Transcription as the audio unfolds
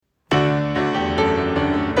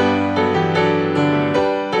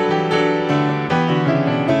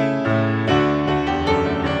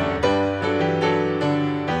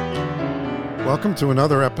Welcome to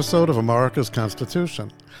another episode of America's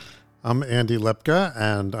Constitution. I'm Andy Lepka,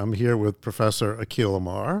 and I'm here with Professor Akhil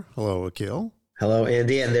Amar. Hello, Akhil. Hello,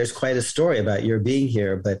 Andy. And there's quite a story about your being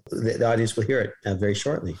here, but the audience will hear it very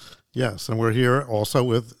shortly. Yes, and we're here also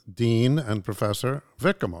with Dean and Professor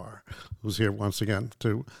Vic Amar, who's here once again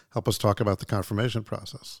to help us talk about the confirmation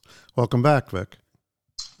process. Welcome back, Vic.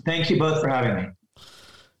 Thank you both for having me.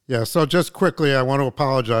 Yeah, so just quickly, I want to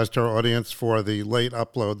apologize to our audience for the late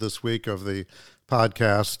upload this week of the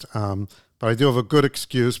podcast, but I do have a good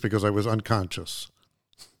excuse because I was unconscious.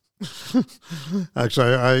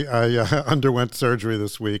 Actually, I underwent surgery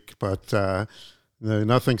this week, but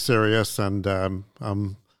nothing serious, and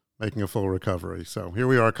I'm making a full recovery. So here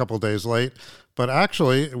we are a couple days late, but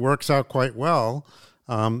actually it works out quite well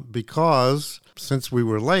because since we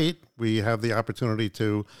were late, we have the opportunity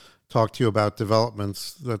to talk to you about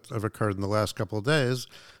developments that have occurred in the last couple of days.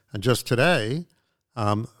 And just today,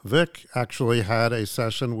 Vic actually had a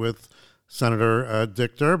session with Senator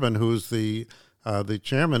Dick Durbin, who's the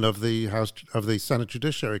chairman of the Senate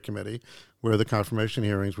Judiciary Committee, where the confirmation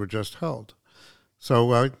hearings were just held.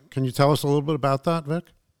 So can you tell us a little bit about that, Vic?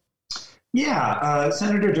 Yeah,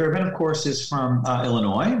 Senator Durbin, of course, is from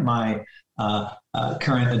Illinois, my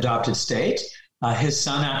current adopted state. His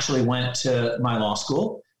son actually went to my law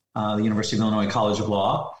school, the University of Illinois College of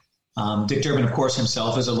Law. Dick Durbin, of course,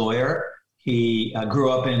 himself is a lawyer. He grew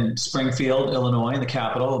up in Springfield, Illinois, the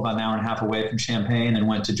capital, about an hour and a half away from Champaign, and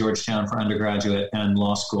went to Georgetown for undergraduate and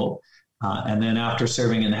law school. And then after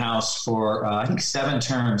serving in the House for, I think, 7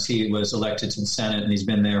 terms, he was elected to the Senate, and he's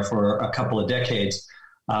been there for a couple of decades.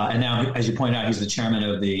 And now, as you point out, he's the chairman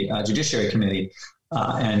of the Judiciary Committee.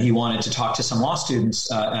 And he wanted to talk to some law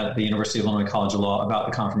students at the University of Illinois College of Law about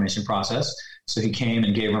the confirmation process. So he came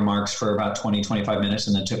and gave remarks for about 20, 25 minutes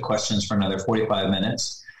and then took questions for another 45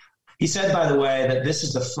 minutes. He said, by the way, that this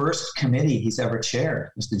is the first committee he's ever chaired.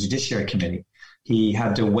 It's the Judiciary Committee. He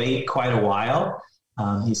had to wait quite a while.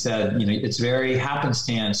 He said, it's very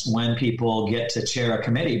happenstance when people get to chair a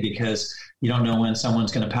committee because you don't know when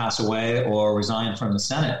someone's going to pass away or resign from the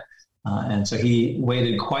Senate. And so he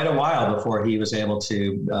waited quite a while before he was able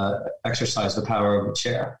to exercise the power of the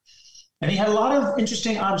chair. And he had a lot of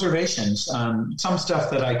interesting observations, some stuff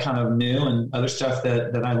that I kind of knew and other stuff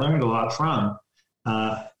that I learned a lot from.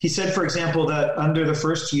 He said, for example, that under the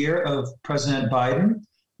first year of President Biden,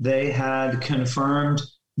 they had confirmed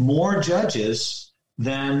more judges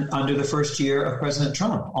than under the first year of President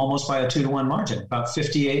Trump, almost by a 2-to-1 margin, about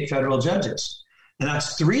 58 federal judges. And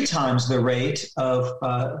that's 3 times the rate of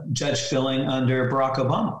judge filling under Barack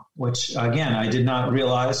Obama, which, again, I did not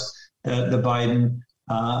realize that the Biden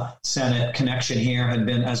Senate connection here had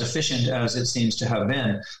been as efficient as it seems to have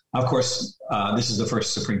been. Of course, this is the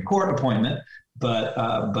first Supreme Court appointment, but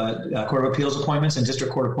Court of Appeals appointments and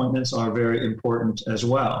district court appointments are very important as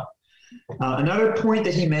well. Another point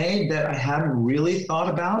that he made that I hadn't really thought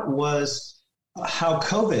about was how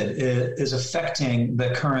COVID is affecting the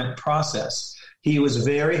current process. He was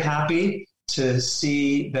very happy to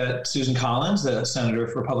see that Susan Collins,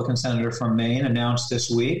 the Republican senator from Maine, announced this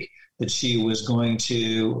week that she was going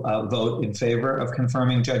to vote in favor of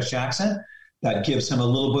confirming Judge Jackson. That gives him a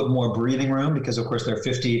little bit more breathing room because, of course, there are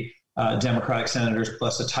 50 Democratic senators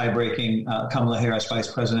plus a tie-breaking Kamala Harris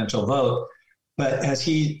vice presidential vote. But as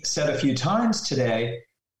he said a few times today,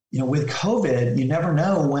 with COVID, you never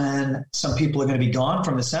know when some people are going to be gone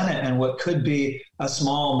from the Senate and what could be a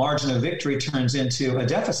small margin of victory turns into a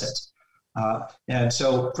deficit. And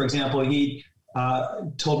so, for example, he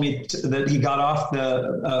told me that he got off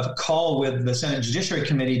the call with the Senate Judiciary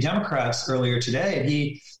Committee Democrats earlier today, and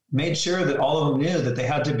he made sure that all of them knew that they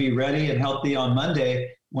had to be ready and healthy on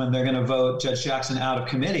Monday when they're going to vote Judge Jackson out of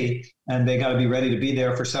committee, and they got to be ready to be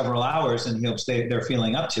there for several hours, and he hopes they're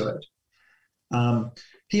feeling up to it.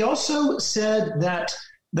 He also said that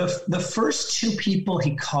the first 2 people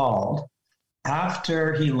he called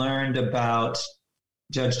after he learned about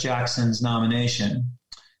Judge Jackson's nomination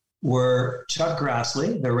were Chuck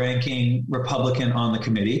Grassley, the ranking Republican on the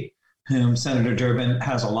committee, whom Senator Durbin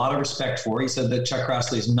has a lot of respect for. He said that Chuck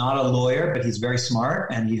Grassley is not a lawyer, but he's very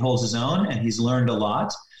smart and he holds his own and he's learned a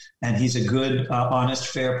lot. And he's a good, honest,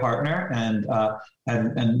 fair partner.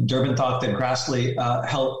 And Durbin thought that Grassley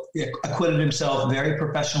acquitted himself very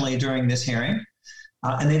professionally during this hearing.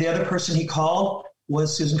 And then the other person he called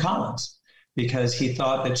was Susan Collins, because he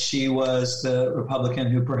thought that she was the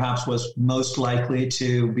Republican who perhaps was most likely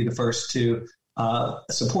to be the first to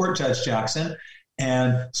support Judge Jackson.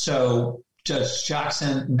 And so Judge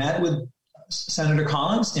Jackson met with Senator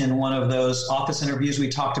Collins in one of those office interviews we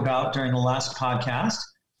talked about during the last podcast.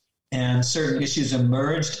 And certain issues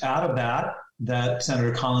emerged out of that that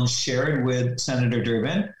Senator Collins shared with Senator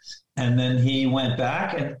Durbin. And then he went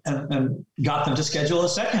back and got them to schedule a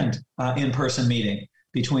second in-person meeting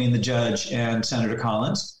between the judge and Senator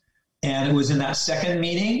Collins. And it was in that second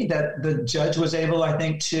meeting that the judge was able, I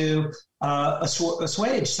think, to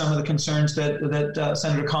assuage some of the concerns that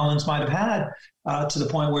Senator Collins might have had to the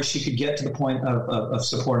point where she could get to the point of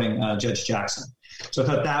supporting Judge Jackson. So I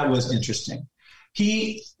thought that was interesting.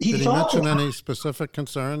 Did he mention any specific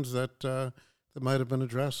concerns that might have been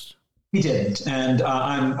addressed? He didn't, and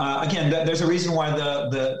again, there's a reason why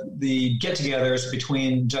the get-togethers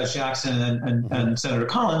between Judge Jackson and Senator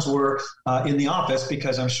Collins were in the office,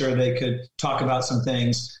 because I'm sure they could talk about some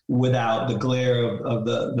things without the glare of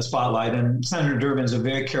the spotlight. And Senator Durbin's a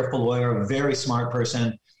very careful lawyer, a very smart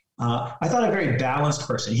person. I thought a very balanced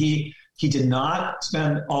person. He did not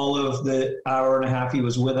spend all of the hour and a half he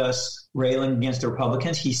was with us railing against the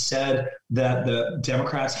Republicans. He said that the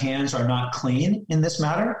Democrats' hands are not clean in this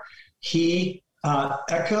matter. He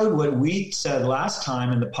echoed what we said last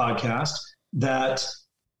time in the podcast, that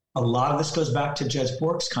a lot of this goes back to Judge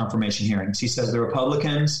Bork's confirmation hearings. He says the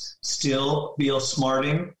Republicans still feel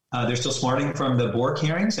smarting. They're still smarting from the Bork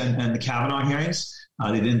hearings and the Kavanaugh hearings.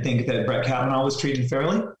 They didn't think that Brett Kavanaugh was treated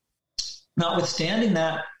fairly. Notwithstanding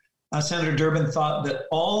that, Senator Durbin thought that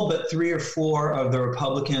all but 3 or 4 of the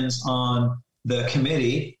Republicans on the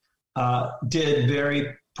committee did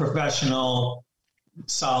very professional,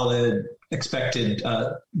 solid, expected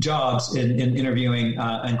jobs in interviewing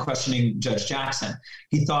and questioning Judge Jackson.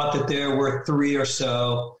 He thought that there were 3 or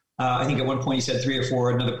so, I think at one point he said 3 or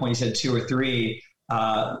 4, another point he said 2 or 3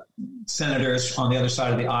 senators on the other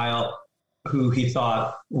side of the aisle who he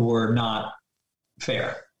thought were not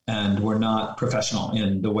fair and were not professional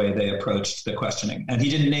in the way they approached the questioning. And he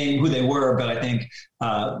didn't name who they were, but I think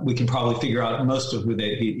we can probably figure out most of who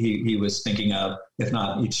he was thinking of, if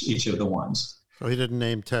not each of the ones. So he didn't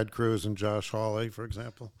name Ted Cruz and Josh Hawley, for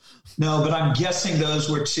example? No, but I'm guessing those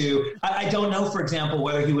were 2. I don't know, for example,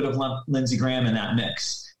 whether he would have lumped Lindsey Graham in that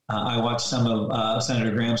mix. I watched some of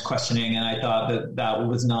Senator Graham's questioning, and I thought that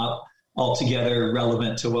was not altogether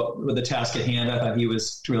relevant to what the task at hand. I thought he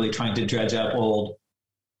was really trying to dredge up old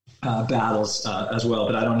battles as well,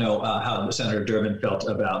 but I don't know how Senator Durbin felt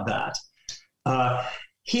about that.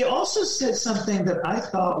 He also said something that I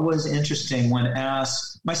thought was interesting when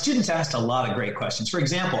asked. My students asked a lot of great questions. For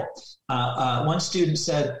example, one student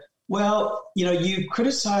said, well, you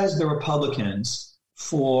criticized the Republicans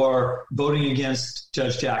for voting against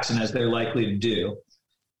Judge Jackson, as they're likely to do,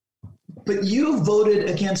 but you voted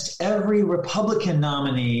against every Republican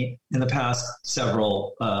nominee in the past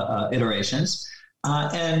several iterations.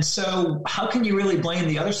 And so how can you really blame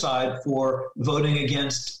the other side for voting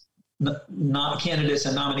against not candidates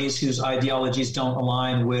and nominees whose ideologies don't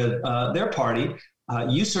align with their party?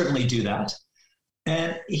 You certainly do that.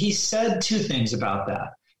 And he said 2 things about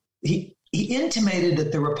that. He intimated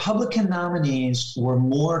that the Republican nominees were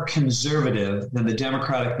more conservative than the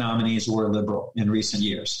Democratic nominees were liberal in recent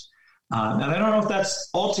years. And I don't know if that's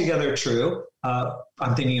altogether true.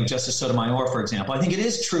 I'm thinking of Justice Sotomayor, for example. I think it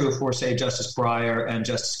is true for, say, Justice Breyer and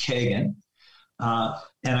Justice Kagan.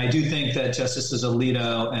 And I do think that Justices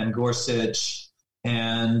Alito and Gorsuch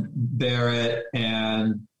and Barrett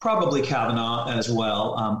and probably Kavanaugh as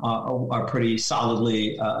well are pretty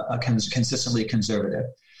solidly, consistently conservative.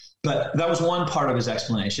 But that was one part of his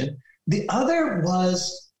explanation. The other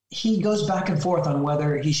was he goes back and forth on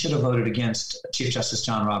whether he should have voted against Chief Justice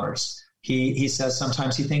John Roberts. He says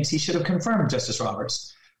sometimes he thinks he should have confirmed Justice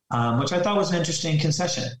Roberts, which I thought was an interesting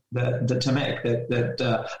concession to make.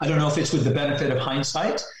 That I don't know if it's with the benefit of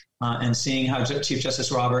hindsight and seeing how Chief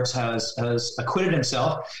Justice Roberts has acquitted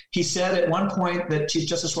himself. He said at one point that Chief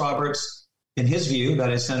Justice Roberts, in his view,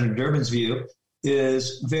 that is Senator Durbin's view,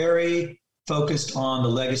 is very focused on the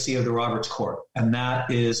legacy of the Roberts Court, and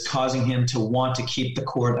that is causing him to want to keep the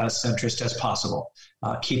court as centrist as possible,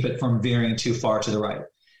 keep it from veering too far to the right.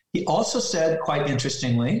 He also said, quite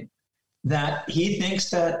interestingly, that he thinks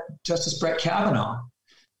that Justice Brett Kavanaugh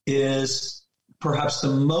is perhaps the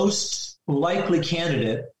most likely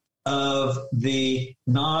candidate of the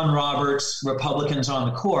non-Roberts Republicans on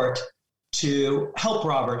the court to help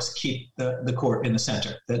Roberts keep the court in the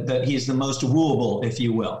center, that he's the most wooable, if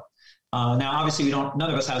you will. Now, obviously, none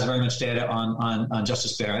of us has very much data on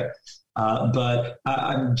Justice Barrett, but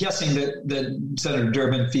I'm guessing that Senator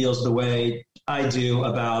Durbin feels the way I do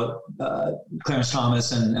about Clarence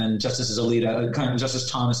Thomas and Justice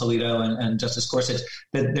Thomas Alito and Justice Gorsuch,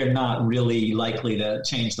 that they're not really likely to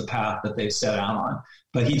change the path that they've set out on.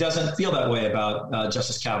 But he doesn't feel that way about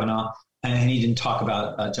Justice Kavanaugh, and he didn't talk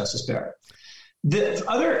about Justice Barrett. The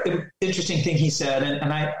other interesting thing he said,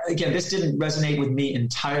 and I, again, this didn't resonate with me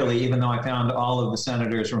entirely, even though I found all of the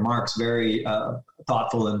senator's remarks very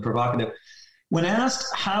thoughtful and provocative. When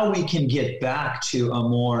asked how we can get back to a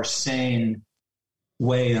more sane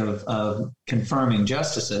way of confirming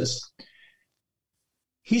justices,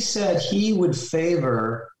 he said he would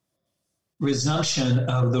favor resumption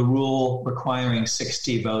of the rule requiring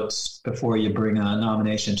 60 votes before you bring a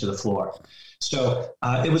nomination to the floor. So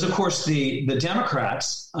it was, of course, the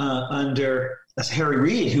Democrats under Harry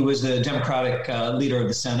Reid, who was the Democratic leader of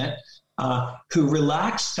the Senate, who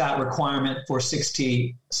relaxed that requirement for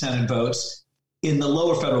 60 Senate votes in the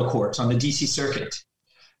lower federal courts on the D.C. Circuit.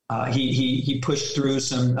 He pushed through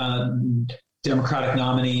some Democratic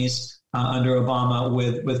nominees under Obama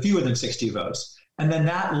with fewer than 60 votes. And then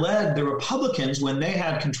that led the Republicans, when they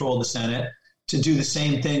had control of the Senate, to do the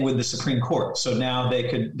same thing with the Supreme Court. So now they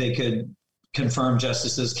could confirm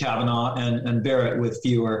Justices Kavanaugh and Barrett with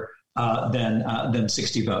fewer than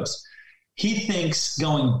 60 votes. He thinks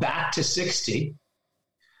going back to 60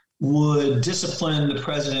 would discipline the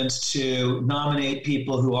presidents to nominate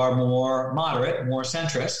people who are more moderate, more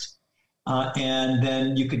centrist, and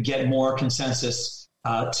then you could get more consensus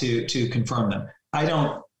to confirm them. I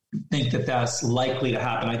don't think that that's likely to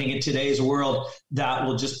happen. I think in today's world, that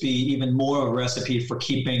will just be even more of a recipe for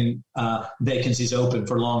keeping vacancies open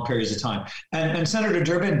for long periods of time. And Senator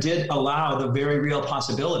Durbin did allow the very real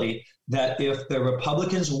possibility that if the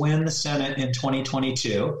Republicans win the Senate in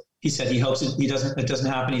 2022, he said he hopes it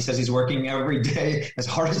doesn't happen. He says he's working every day as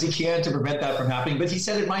hard as he can to prevent that from happening. But he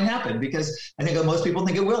said it might happen because I think most people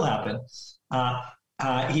think it will happen.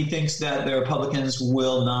 He thinks that the Republicans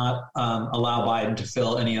will not allow Biden to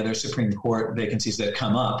fill any other Supreme Court vacancies that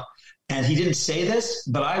come up. And he didn't say this,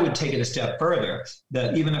 but I would take it a step further,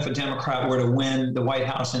 that even if a Democrat were to win the White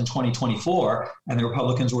House in 2024 and the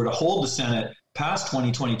Republicans were to hold the Senate past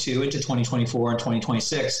 2022 into 2024 and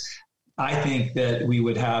 2026, I think that we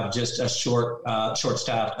would have just a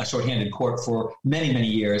short-handed court for many, many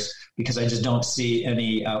years, because I just don't see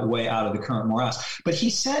any way out of the current morass. But he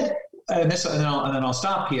said, and then I'll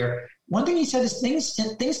stop here. One thing he said is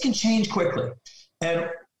things can change quickly, and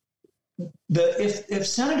if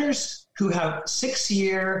senators who have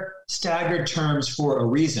 6-year staggered terms for a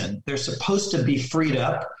reason, they're supposed to be freed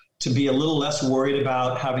up to be a little less worried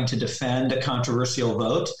about having to defend a controversial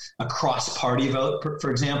vote, a cross-party vote,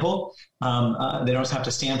 for example. They don't have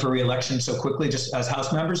to stand for re-election so quickly, just as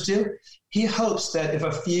House members do. He hopes that if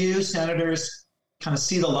a few senators kind of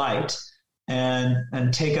see the light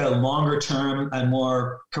and take a longer term and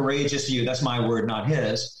more courageous view, that's my word, not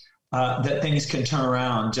his, that things can turn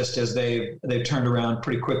around just as they've turned around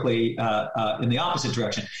pretty quickly in the opposite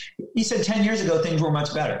direction. He said 10 years ago, things were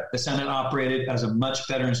much better. The Senate operated as a much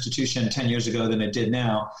better institution 10 years ago than it did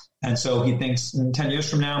now. And so he thinks 10 years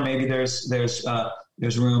from now, maybe there's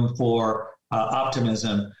room for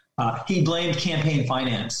optimism. He blamed campaign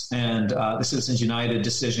finance and the Citizens United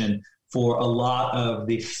decision for a lot of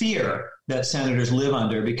the fear that senators live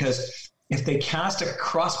under, because if they cast a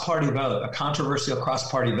cross-party vote, a controversial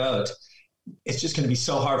cross-party vote, it's just going to be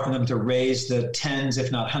so hard for them to raise the tens,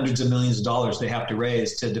 if not hundreds of millions of dollars they have to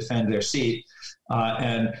raise to defend their seat.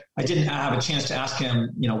 And I didn't have a chance to ask him,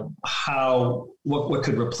 what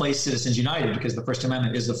could replace Citizens United, because the First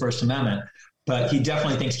Amendment is the First Amendment. But he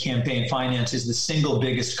definitely thinks campaign finance is the single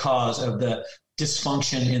biggest cause of the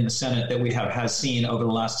dysfunction in the Senate that we has seen over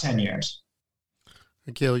the last 10 years.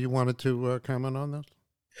 Akhil, you wanted to comment on this?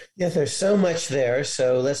 Yeah, there's so much there.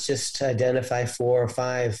 So let's just identify 4 or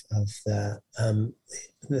 5 of the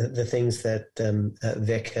things that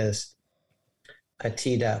Vic has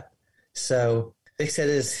teed up. So Vic said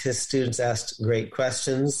his students asked great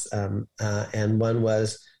questions, and one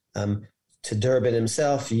was to Durbin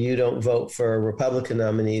himself: you don't vote for Republican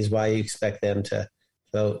nominees, why you expect them to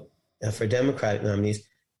vote for Democratic nominees?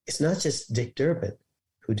 It's not just Dick Durbin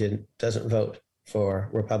who doesn't vote for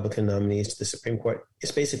Republican nominees to the Supreme Court.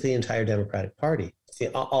 It's basically the entire Democratic Party,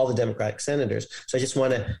 all the Democratic senators. So I just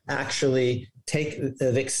want to actually take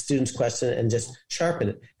Vic's student's question and just sharpen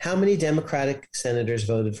it. How many Democratic senators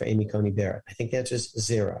voted for Amy Coney Barrett? I think the answer is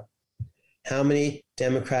 0. How many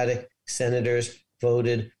Democratic senators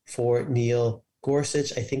voted for Neil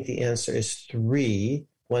Gorsuch? I think the answer is 3,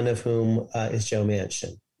 one of whom is Joe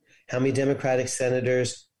Manchin. How many Democratic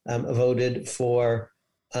senators voted for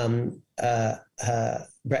Brett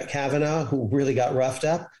Kavanaugh, who really got roughed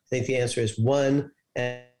up? I think the answer is 1,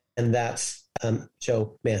 and that's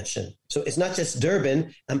Joe Manchin. So it's not just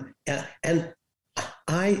Durbin. And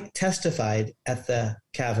I testified at the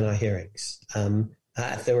Kavanaugh hearings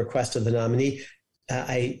at the request of the nominee.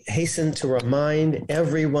 I hasten to remind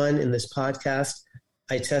everyone in this podcast,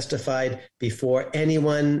 I testified before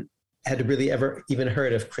anyone had really ever even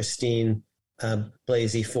heard of Christine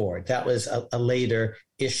Blasey Ford. That was a later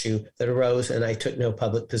issue that arose, and I took no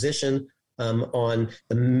public position on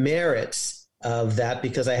the merits of that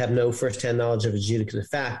because I have no firsthand knowledge of adjudicative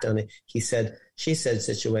fact on a he said, she said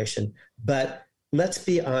situation. But let's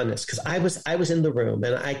be honest, because I was in the room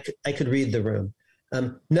and I could read the room.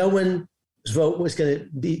 No one's vote was going to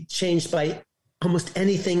be changed by almost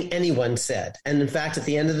anything anyone said. And in fact, at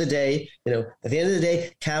the end of the day,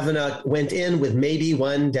 Kavanaugh went in with maybe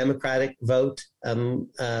one Democratic vote, Joe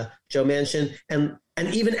Manchin, and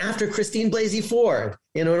even after Christine Blasey Ford,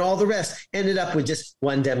 and all the rest ended up with just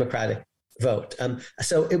one Democratic vote.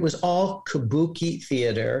 So it was all kabuki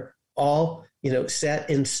theater, all, set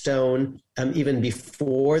in stone, even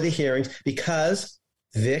before the hearings, because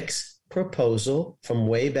Vic's proposal from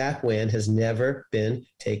way back when has never been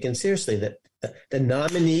taken seriously. That the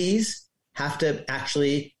nominees have to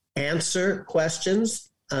actually answer questions.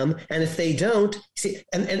 And if they don't, see,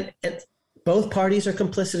 and both parties are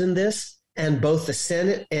complicit in this, and both the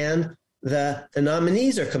Senate and the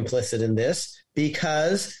nominees are complicit in this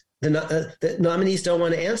because the nominees don't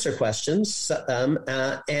want to answer questions, and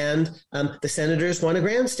the senators want to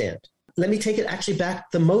grandstand. Let me take it actually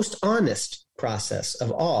back, the most honest process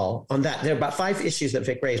of all on that. There are about 5 issues that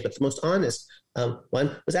Vic raised, but the most honest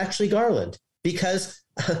one was actually Garland, because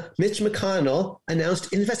Mitch McConnell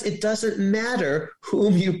announced, in fact, it doesn't matter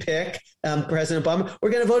whom you pick, President Obama,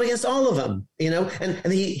 we're going to vote against all of them,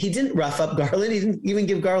 and he didn't rough up Garland. He didn't even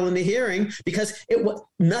give Garland a hearing because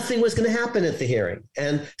nothing was going to happen at the hearing.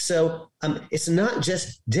 And so it's not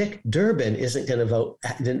just Dick Durbin didn't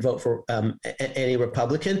vote for any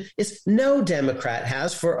Republican. It's no Democrat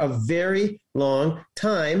has for a very long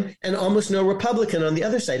time, and almost no Republican on the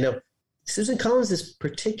other side. Now, Susan Collins is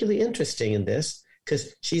particularly interesting in this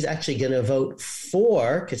because she's actually going to vote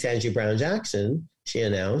for Ketanji Brown Jackson, she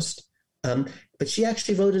announced, but she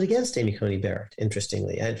actually voted against Amy Coney Barrett,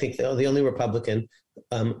 interestingly. I think the only Republican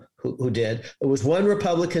who did. There was one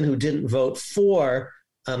Republican who didn't vote for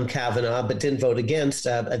Kavanaugh, but didn't vote against.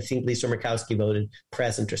 I think Lisa Murkowski voted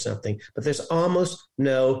present or something. But there's almost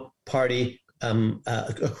no party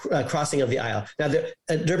crossing of the aisle. Now,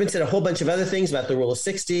 Durbin said a whole bunch of other things about the Rule of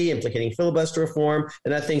 60, implicating filibuster reform,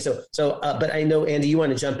 and other things. But I know, Andy, you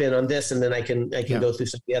want to jump in on this, and then I can go through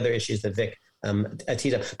some of the other issues that Vic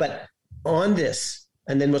teed up. But on this,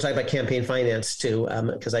 and then we'll talk about campaign finance too,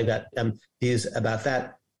 because I've got views about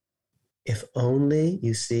that. If only,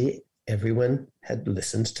 you see, everyone had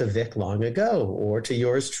listened to Vic long ago, or to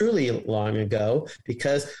yours truly long ago,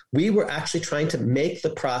 because we were actually trying to make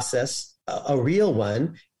the process a real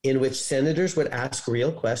one in which senators would ask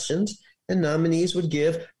real questions and nominees would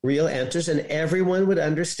give real answers, and everyone would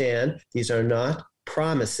understand these are not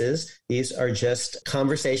promises. These are just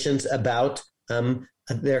conversations about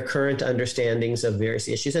their current understandings of various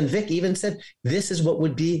issues. And Vic even said, this is what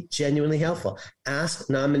would be genuinely helpful. Ask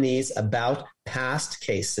nominees about past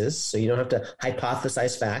cases, so you don't have to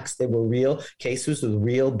hypothesize facts. They were real cases with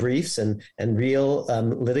real briefs and real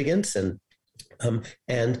litigants and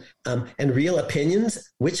real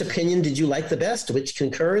opinions. Which opinion did you like the best? Which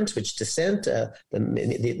concurrence? Which dissent?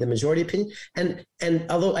 The majority opinion. And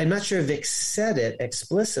although I'm not sure Vic said it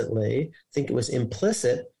explicitly, I think it was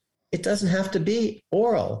implicit. It doesn't have to be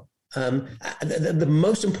oral. The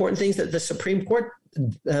most important things that the Supreme Court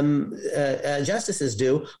justices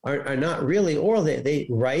do are not really oral. They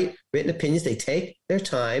write written opinions. They take their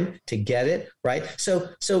time to get it right. So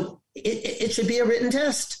it should be a written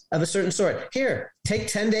test of a certain sort. Here, take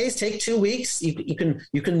 10 days, take 2 weeks. You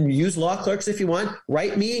can use law clerks if you want.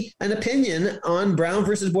 Write me an opinion on Brown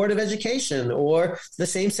versus Board of Education, or the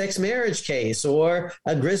same-sex marriage case, or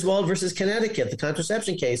Griswold versus Connecticut, the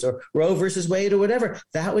contraception case, or Roe versus Wade, or whatever.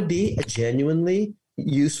 That would be a genuinely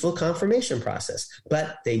useful confirmation process.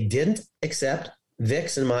 But they didn't accept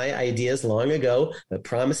Vic's and my ideas long ago. The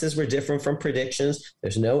promises were different from predictions.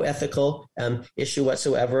 There's no ethical issue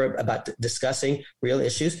whatsoever about discussing real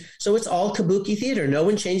issues. So it's all kabuki theater. No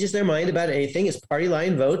one changes their mind about anything. It's party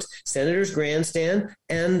line votes, senators grandstand,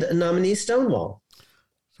 and nominees stonewall.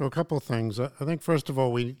 So a couple of things. I think, first of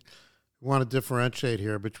all, we want to differentiate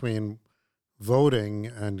here between voting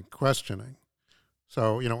and questioning.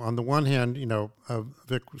 So, on the one hand,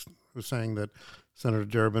 Vic was saying that Senator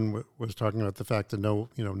Durbin was talking about the fact that no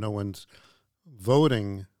one's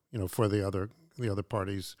voting, for the other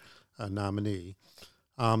party's nominee.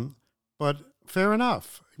 But fair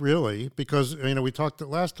enough, really, because we talked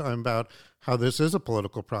last time about how this is a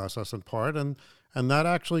political process in part, and that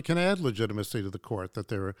actually can add legitimacy to the court that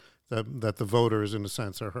the voters, in a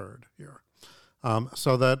sense, are heard here.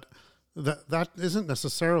 So that isn't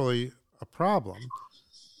necessarily a problem.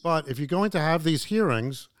 But if you're going to have these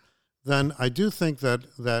hearings, then I do think that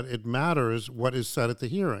it matters what is said at the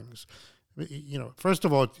hearings. First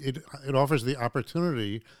of all, it offers the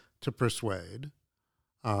opportunity to persuade,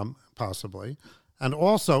 possibly, and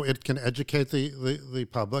also it can educate the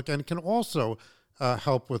public, and can also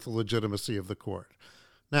help with the legitimacy of the court.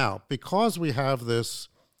 Now, because we have this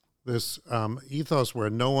ethos where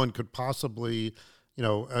no one could possibly,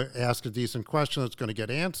 ask a decent question that's going to get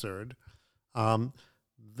answered,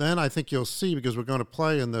 then I think you'll see, because we're going to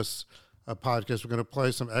play in this podcast, we're going to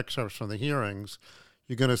play some excerpts from the hearings,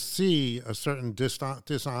 you're going to see a certain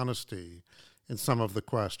dishonesty in some of the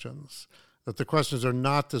questions, that the questions are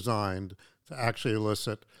not designed to actually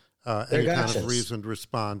elicit any kind of reasoned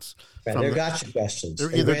response. Right, they're gotcha questions.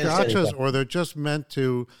 They're either gotchas or they're just meant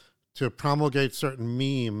to promulgate certain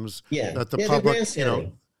memes that the public,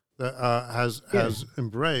 has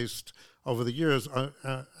embraced over the years,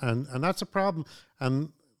 and that's a problem.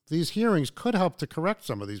 And these hearings could help to correct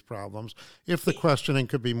some of these problems if the questioning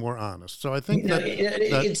could be more honest. So I think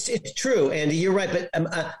it's true, Andy. You're right. But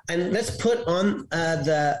and let's put on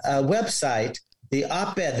the website the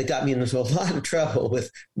op-ed that got me into a lot of trouble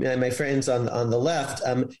with my friends on the left.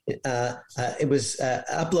 It was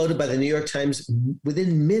uploaded by the New York Times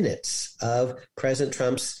within minutes of President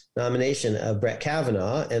Trump's nomination of Brett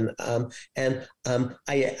Kavanaugh, and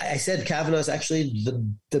I said Kavanaugh's actually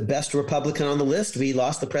the best Republican on the list. We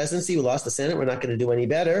lost the presidency, we lost the Senate. We're not going to do any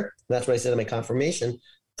better. That's what I said in my confirmation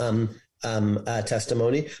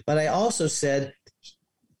testimony. But I also said,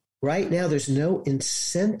 right now there's no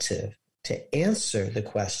incentive to answer the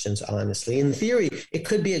questions honestly. In theory, it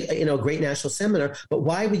could be a great national seminar, but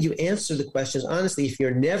why would you answer the questions honestly if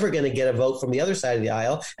you're never going to get a vote from the other side of the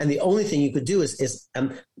aisle? And the only thing you could do is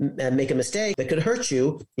make a mistake that could hurt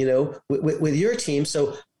you, with your team.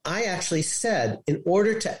 So I actually said, in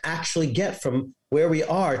order to actually get from where we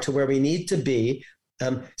are to where we need to be,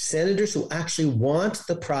 senators who actually want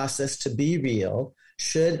the process to be real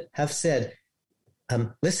should have said,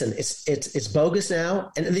 listen, it's bogus now,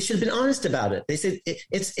 and they should have been honest about it. They said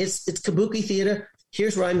it's kabuki theater.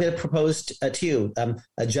 Here's what I'm going to propose to you,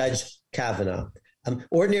 Judge Kavanaugh.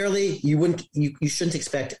 Ordinarily, you shouldn't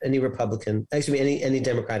expect any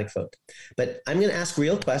Democratic vote, but I'm going to ask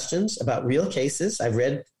real questions about real cases. I've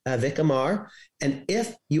read Vic Amar, and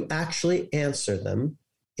if you actually answer them,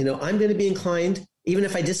 I'm going to be inclined, even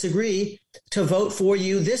if I disagree, to vote for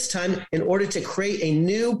you this time in order to create a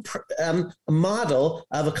new model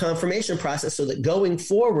of a confirmation process so that going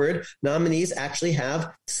forward, nominees actually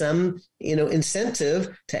have some,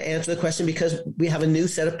 incentive to answer the question, because we have a new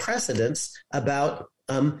set of precedents about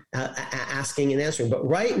asking and answering. But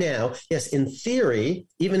right now, yes, in theory,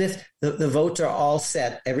 even if the votes are all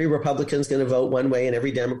set, every Republican's going to vote one way and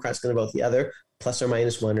every Democrat's going to vote the other, plus or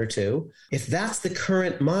minus one or two. If that's the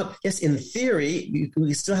current model, yes, in theory,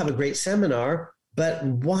 we still have a great seminar, but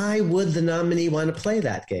why would the nominee want to play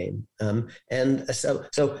that game? And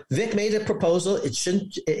so Vic made a proposal.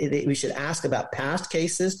 We should ask about past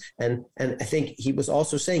cases, and I think he was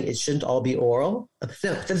also saying it shouldn't all be oral.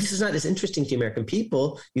 Now, this is not as interesting to the American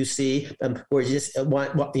people, you see, or just they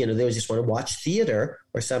just want to watch theater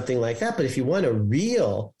or something like that. But if you want a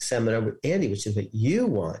real seminar with Andy, which is what you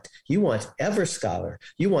want Everscholar,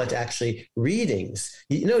 you want actually readings,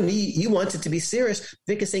 you want it to be serious.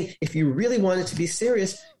 Vic is saying, if you really want it to be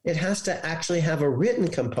serious, it has to actually have a written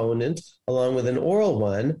component along with an oral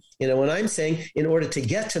one. When I'm saying, in order to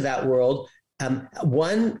get to that world,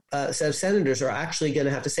 one set of senators are actually going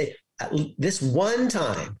to have to say, this one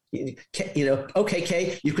time, okay,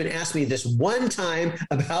 Kay, you can ask me this one time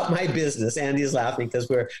about my business. Andy's laughing because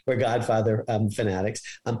we're Godfather fanatics.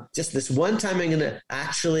 Just this one time, I'm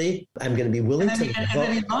going to be willing to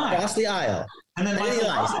vote across the aisle. And then he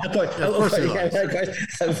lies. Of course.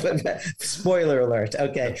 Spoiler alert.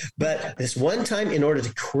 Okay. But this one time, in order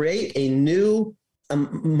to create a new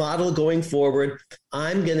model going forward,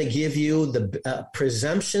 I'm going to give you the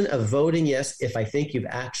presumption of voting yes if I think you've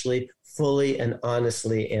actually fully and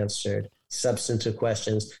honestly answered substantive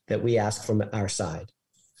questions that we ask from our side.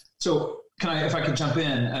 So if I could jump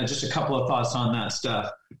in, just a couple of thoughts on that stuff.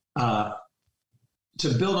 To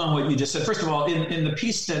build on what you just said, first of all, in the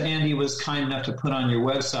piece that Andy was kind enough to put on your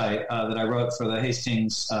website that I wrote for the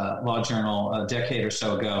Hastings Law Journal a decade or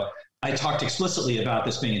so ago, I talked explicitly about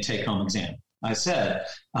this being a take-home exam. I said,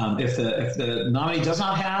 if the nominee does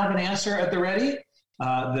not have an answer at the ready,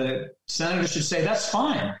 the senator should say, that's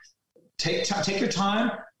fine. Take your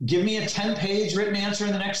time. Give me a 10-page written answer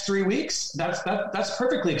in the next 3 weeks. That's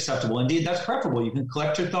perfectly acceptable. Indeed, that's preferable. You can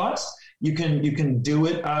collect your thoughts. You can do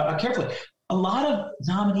it carefully. A lot of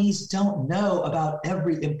nominees don't know about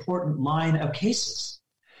every important line of cases.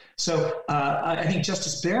 So I think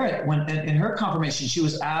Justice Barrett, when in her confirmation, she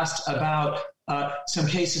was asked about some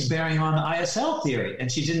cases bearing on the ISL theory,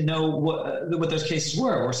 and she didn't know what those cases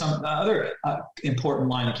were, or some other important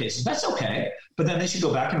line of cases. That's okay, but then they should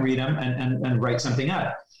go back and read them and write something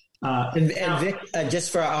up. And Vic,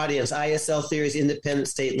 just for our audience, ISL theory is independent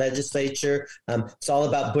state legislature. It's all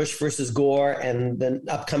about Bush versus Gore and the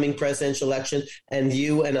upcoming presidential election. And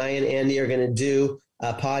you and I and Andy are going to do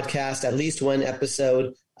a podcast, at least one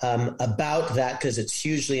episode about that, because it's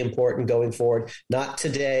hugely important going forward. Not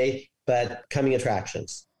today, but coming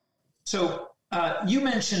attractions. So you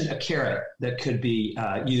mentioned a carrot that could be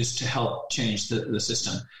used to help change the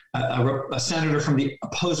system. A senator from the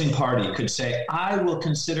opposing party could say, I will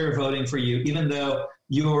consider voting for you, even though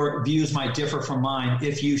your views might differ from mine,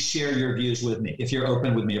 if you share your views with me, if you're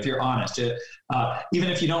open with me, if you're honest. Even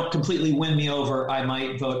if you don't completely win me over, I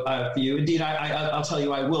might vote for you. Indeed, I'll tell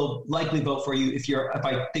you, I will likely vote for you if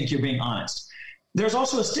I think you're being honest. There's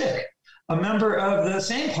also a stick. A member of the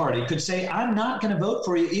same party could say, I'm not going to vote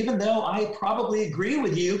for you, even though I probably agree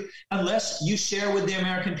with you, unless you share with the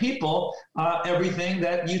American people everything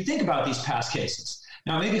that you think about these past cases.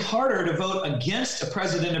 Now, it may be harder to vote against a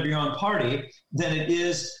president of your own party than it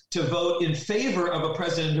is to vote in favor of a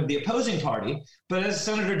president of the opposing party. But as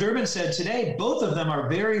Senator Durbin said today, both of them are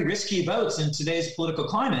very risky votes in today's political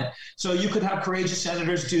climate. So you could have courageous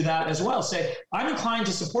senators do that as well. Say, I'm inclined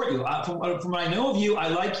to support you. From what I know of you, I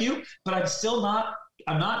like you, but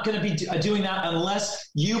I'm not going to be doing that unless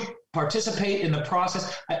you participate in the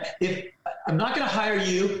process. I'm not going to hire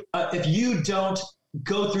you if you don't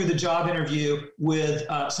go through the job interview with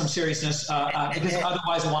some seriousness, because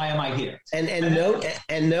otherwise, why am I here? And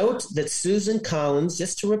note that Susan Collins,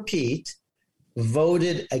 just to repeat,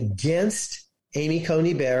 voted against Amy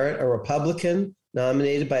Coney Barrett, a Republican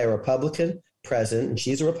nominated by a Republican president, and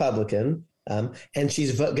she's a Republican, and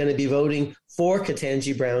she's going to be voting for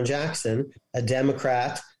Ketanji Brown Jackson, a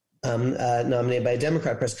Democrat nominated by a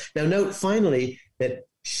Democrat president. Now, note finally that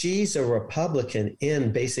she's a Republican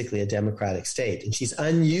in basically a Democratic state, and she's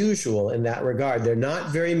unusual in that regard. There are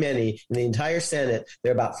not very many in the entire Senate.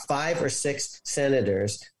 There are about 5 or 6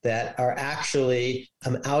 senators that are actually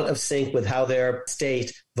out of sync with how their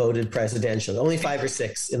state voted presidentially. Only 5 or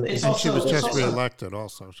 6. And she was just reelected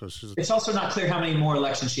also. So it's also not clear how many more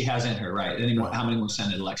elections she has in her, right? How many more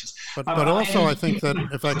Senate elections. But also, I think that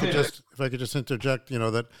if I could just interject,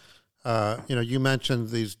 that you mentioned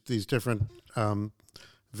these different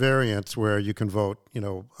variants where you can vote,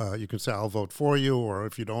 you can say, I'll vote for you, or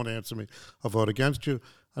if you don't answer me, I'll vote against you.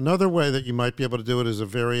 Another way that you might be able to do it is a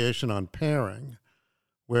variation on pairing,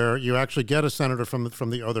 where you actually get a senator from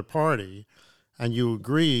the other party and you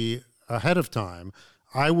agree ahead of time,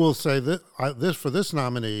 I will say this for this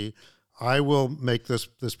nominee, I will make this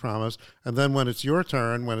promise, and then when it's your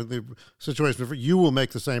turn, when the situation, you will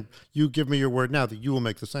make the same. You give me your word now that you will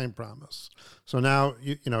make the same promise. So now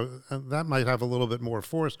that might have a little bit more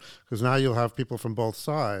force because now you'll have people from both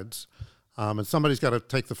sides, and somebody's got to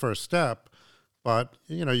take the first step. But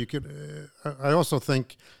you could. I also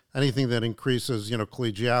think anything that increases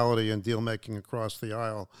collegiality and deal making across the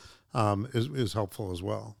aisle is helpful as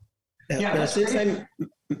well. Now,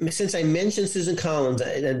 since I mentioned Susan Collins,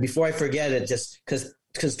 and before I forget it, just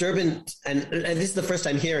because Durbin, and this is the first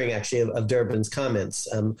I'm hearing actually of Durbin's comments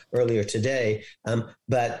earlier today,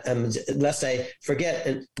 but lest I forget,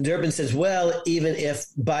 and Durbin says, well, even if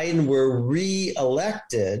Biden were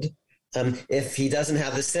re-elected, if he doesn't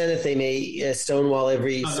have the Senate, they may stonewall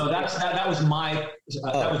every. No, that was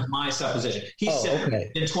my supposition. He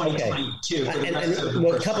said in 2022. Okay. And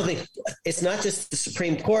a couple of things. It's not just the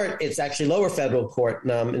Supreme Court; it's actually lower federal court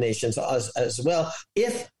nominations as well.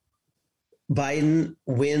 If Biden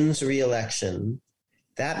wins re-election,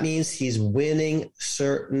 that means he's winning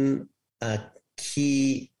certain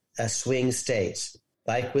key swing states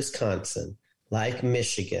like Wisconsin, like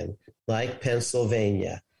Michigan, like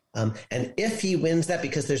Pennsylvania. And if he wins that,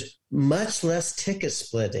 because there's much less ticket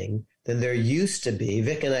splitting than there used to be.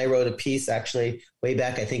 Vic and I wrote a piece actually way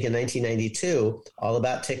back, I think in 1992, all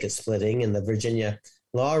about ticket splitting in the Virginia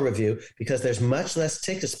Law Review, because there's much less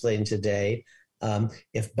ticket splitting today.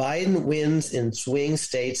 If Biden wins in swing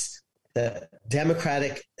states, the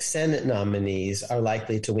Democratic Senate nominees are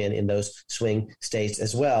likely to win in those swing states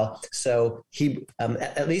as well. So he,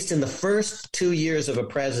 at least in the first 2 years of a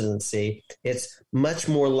presidency, it's much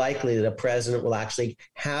more likely that a president will actually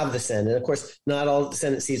have the Senate. Of course, not all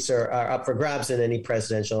Senate seats are up for grabs in any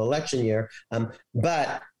presidential election year,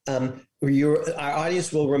 but our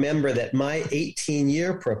audience will remember that my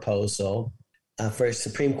 18-year proposal for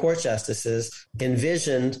Supreme Court justices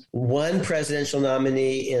envisioned one presidential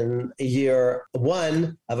nominee in year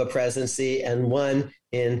one of a presidency and one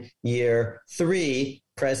in year three.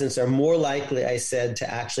 Presidents are more likely, I said,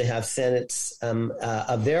 to actually have senates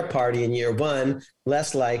of their party in year one,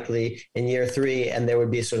 less likely in year three, and there would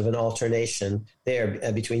be sort of an alternation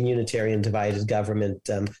there between unitary and divided government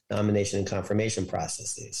nomination and confirmation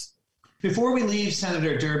processes. Before we leave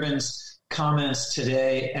Senator Durbin's comments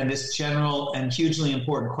today and this general and hugely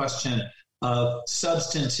important question of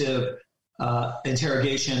substantive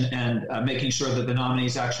interrogation and making sure that the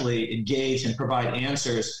nominees actually engage and provide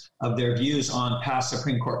answers of their views on past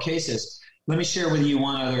Supreme Court cases, let me share with you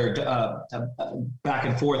one other back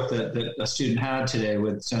and forth that a student had today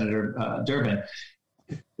with Senator Durbin.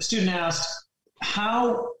 The student asked,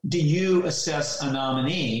 how do you assess a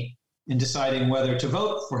nominee in deciding whether to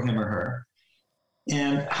vote for him or her?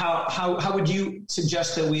 And how would you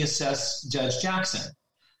suggest that we assess Judge Jackson?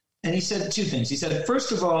 And he said two things. He said,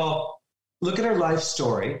 first of all, look at her life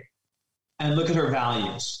story and look at her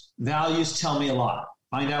values. Values tell me a lot.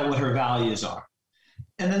 Find out what her values are.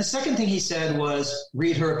 And then the second thing he said was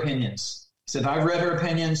read her opinions. He said, I've read her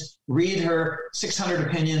opinions, read her 600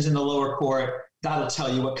 opinions in the lower court. That'll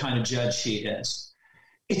tell you what kind of judge she is.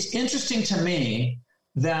 It's interesting to me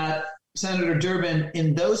that Senator Durbin,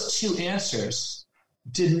 in those two answers,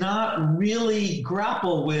 did not really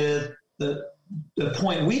grapple with the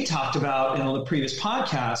point we talked about in the previous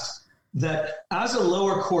podcast, that as a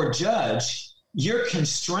lower court judge, you're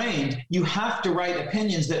constrained. You have to write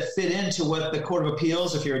opinions that fit into what the Court of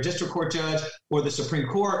Appeals, if you're a district court judge, or the Supreme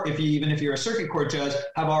Court, even if you're a circuit court judge,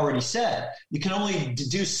 have already said. You can only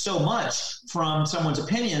deduce so much from someone's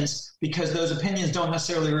opinions because those opinions don't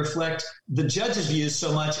necessarily reflect the judge's views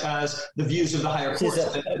so much as the views of the higher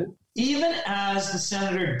courts. Even as the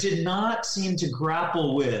senator did not seem to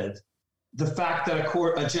grapple with the fact that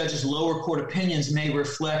a judge's lower court opinions may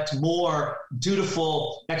reflect more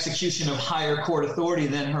dutiful execution of higher court authority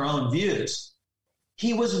than her own views,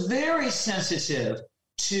 he was very sensitive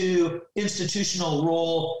to institutional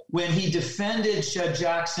role when he defended Judge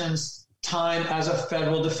Jackson's time as a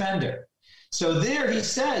federal defender. So there he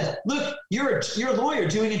said, look, you're a lawyer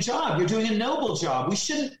doing a job. You're doing a noble job. We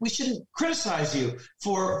shouldn't criticize you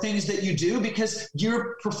for things that you do because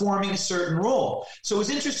you're performing a certain role. So it was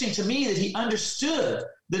interesting to me that he understood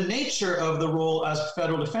the nature of the role as a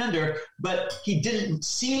federal defender, but he didn't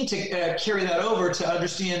seem to carry that over to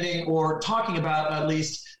understanding or talking about at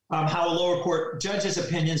least how a lower court judge's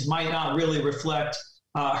opinions might not really reflect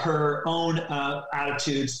her own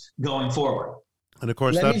attitudes going forward. And of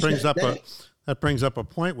course, that brings up a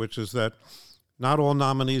point, which is that not all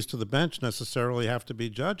nominees to the bench necessarily have to be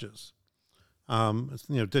judges.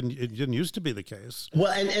 It didn't used to be the case.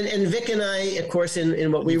 Well, and Vic and I, of course,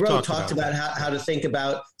 in what we wrote, talked about how to think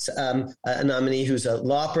about a nominee who's a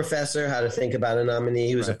law professor, how to think about a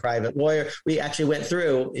nominee who's a private lawyer. We actually went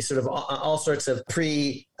through sort of all sorts of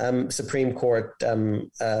Supreme Court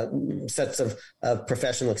sets of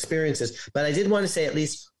professional experiences. But I did want to say at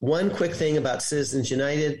least one quick thing about Citizens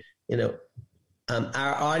United.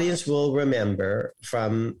 Our audience will remember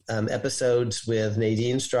from episodes with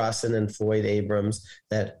Nadine Strawson and Floyd Abrams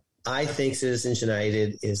that I think Citizens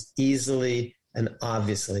United is easily and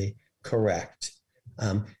obviously correct.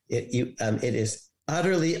 It is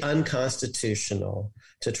utterly unconstitutional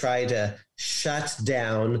to try to shut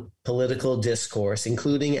down political discourse,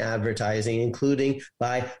 including advertising, including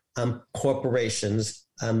by corporations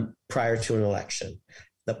prior to an election.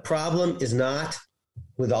 The problem is not,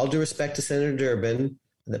 with all due respect to Senator Durbin,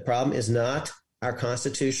 the problem is not our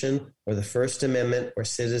Constitution or the First Amendment or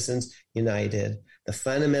Citizens United. The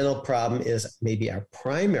fundamental problem is maybe our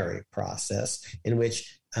primary process in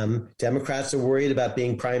which Democrats are worried about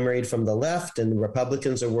being primaried from the left and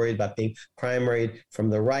Republicans are worried about being primaried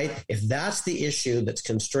from the right. If that's the issue that's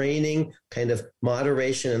constraining kind of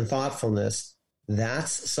moderation and thoughtfulness,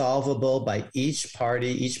 that's solvable by each party.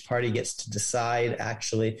 Each party gets to decide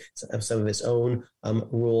actually some of its own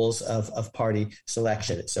rules of party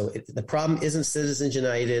selection. So the problem isn't Citizens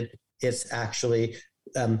United. It's actually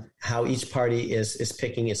how each party is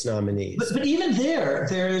picking its nominees. But even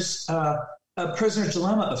there's a prisoner's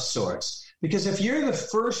dilemma of sorts. Because if you're the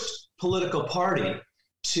first political party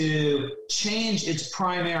to change its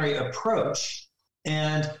primary approach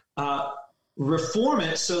and reform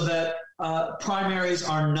it so that primaries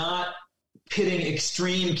are not pitting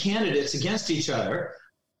extreme candidates against each other.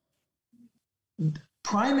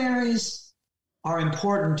 Primaries are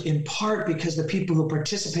important in part because the people who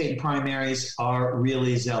participate in primaries are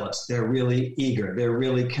really zealous. They're really eager. They're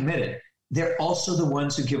really committed. They're also the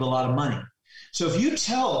ones who give a lot of money. So if you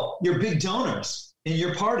tell your big donors in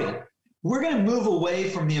your party, we're going to move away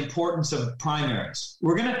from the importance of primaries.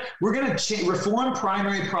 We're going to reform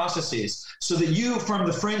primary processes so that you from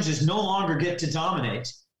the fringes no longer get to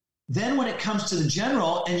dominate. Then when it comes to the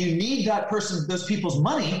general and you need those people's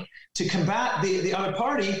money to combat the other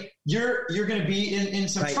party, you're going to be in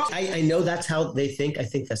some trouble. I know that's how they think. I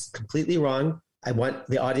think that's completely wrong. I want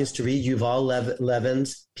the audience to read Yuval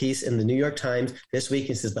Levin's piece in the New York Times this week.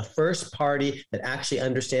 He says the first party that actually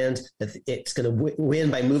understands that it's going to win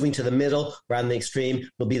by moving to the middle rather than the extreme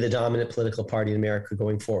will be the dominant political party in America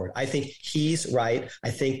going forward. I think he's right. I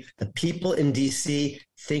think the people in D.C.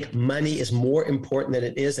 think money is more important than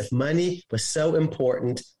it is. If money was so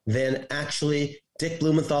important, then actually Dick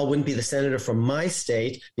Blumenthal wouldn't be the senator from my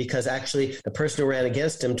state, because actually the person who ran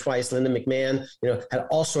against him twice, Linda McMahon, had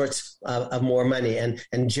all sorts of more money. And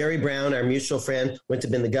Jerry Brown, our mutual friend, went to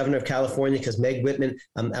been the governor of California because Meg Whitman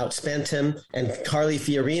outspent him. And Carly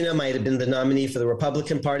Fiorina might have been the nominee for the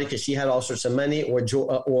Republican Party because she had all sorts of money, or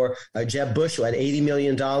Jeb Bush, who had $80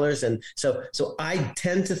 million. And so I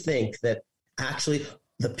tend to think that actually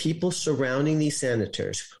the people surrounding these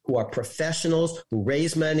senators, who are professionals, who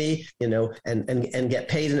raise money, and get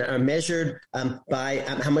paid and are measured by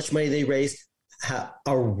how much money they raise,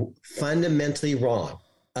 are fundamentally wrong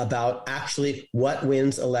about actually what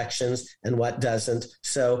wins elections and what doesn't.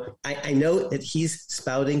 So I know that he's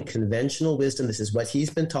spouting conventional wisdom. This is what he's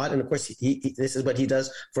been taught. And of course, this is what he does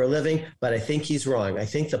for a living, but I think he's wrong. I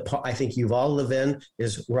think Yuval Levin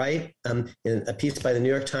is right in a piece by the New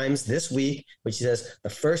York Times this week, which says the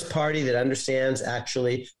first party that understands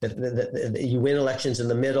actually that you win elections in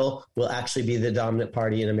the middle will actually be the dominant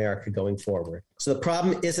party in America going forward. So the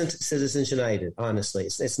problem isn't Citizens United, honestly.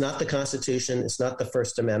 It's not the Constitution. It's not the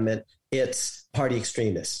First Amendment. It's party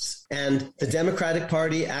extremists. And the Democratic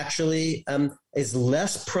Party actually is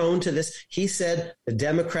less prone to this. He said the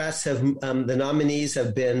Democrats the nominees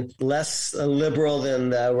have been less liberal than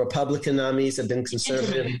the Republican nominees have been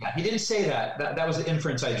conservative. He didn't say that. That was the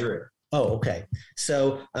inference I drew. Oh, okay.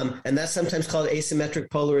 So, and that's sometimes called asymmetric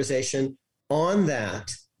polarization. On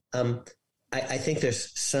that, I think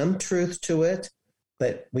there's some truth to it,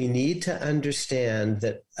 but we need to understand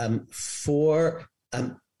that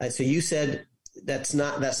so you said that's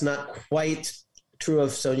not quite true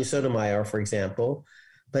of Sonia Sotomayor, for example,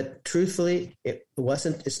 but truthfully,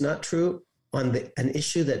 it's not true on an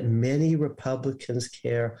issue that many Republicans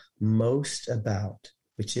care most about,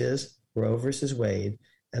 which is Roe versus Wade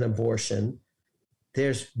and abortion.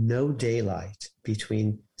 There's no daylight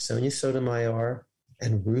between Sonia Sotomayor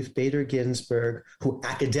and Ruth Bader Ginsburg, who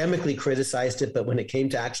academically criticized it, but when it came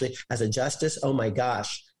to actually as a justice, oh my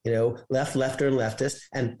gosh, lefter and leftist.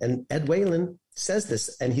 And Ed Whalen says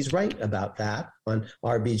this, and he's right about that on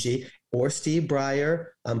RBG, or Steve Breyer,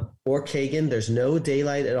 or Kagan. There's no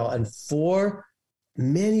daylight at all. And for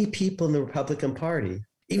many people in the Republican Party,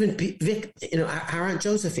 even Vic, our Aunt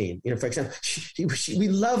Josephine, for example, we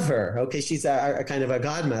love her. Okay, she's our kind of a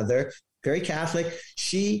godmother, very Catholic.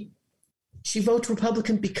 She votes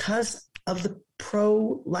Republican because of the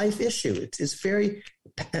pro-life issue. It's very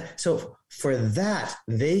so. For that,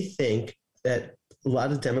 they think that a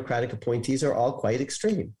lot of Democratic appointees are all quite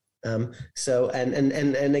extreme. So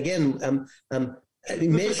again,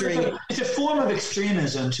 measuring it's a form of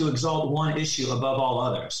extremism to exalt one issue above all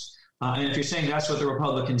others. And if you're saying that's what the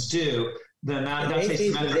Republicans do, then that's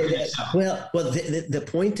the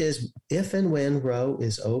point is, if and when Roe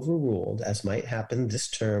is overruled, as might happen this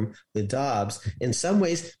term with Dobbs, in some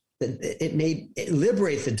ways it may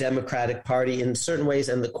liberate the Democratic Party in certain ways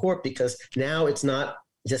and the court, because now it's not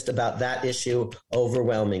just about that issue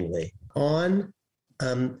overwhelmingly. On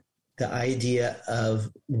the idea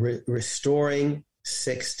of restoring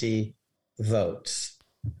 60 votes.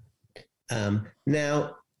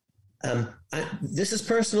 This is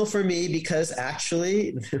personal for me because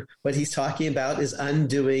actually what he's talking about is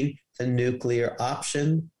undoing the nuclear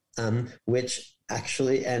option, which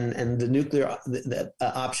actually, and the nuclear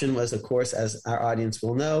option was, of course, as our audience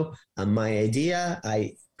will know, my idea.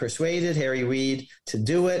 I persuaded Harry Reid to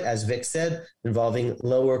do it, as Vic said, involving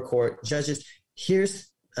lower court judges.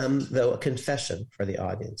 Here's, though, a confession for the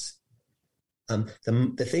audience.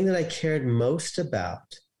 The thing that I cared most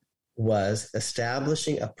about was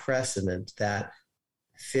establishing a precedent that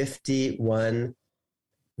 51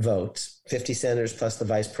 votes, 50 senators plus the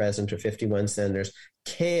vice president, or 51 senators,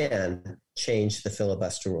 can change the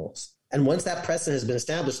filibuster rules. And once that precedent has been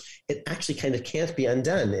established, it actually kind of can't be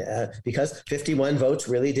undone because 51 votes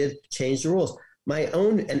really did change the rules. My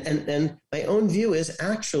own my own view is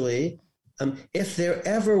actually, if there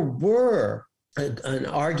ever were an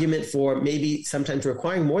argument for maybe sometimes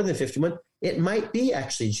requiring more than 51, it might be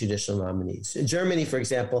actually judicial nominees. Germany, for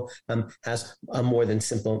example, has a more than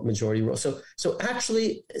simple majority rule. So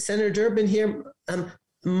actually, Senator Durbin here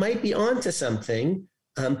might be onto something.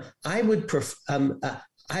 I would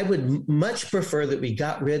much prefer that we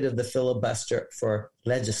got rid of the filibuster for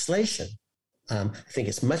legislation. I think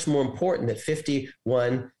it's much more important that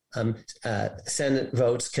 51 Senate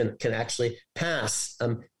votes can actually pass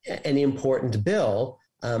any important bill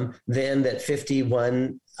than that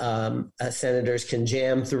 51 senators can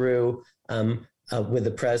jam through with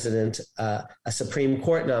the president a Supreme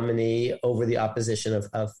Court nominee over the opposition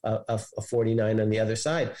of 49 on the other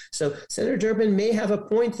side. So Senator Durbin may have a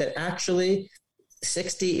point that actually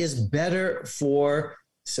 60 is better for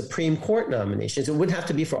Supreme Court nominations. It wouldn't have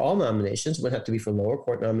to be for all nominations. It wouldn't have to be for lower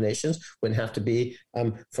court nominations. It wouldn't have to be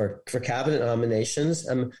for cabinet nominations.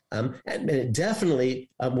 And it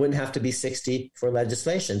definitely wouldn't have to be 60 for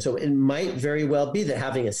legislation. So it might very well be that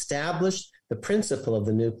having established the principle of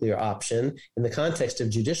the nuclear option in the context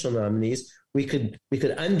of judicial nominees, we could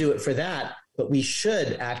undo it for that, but we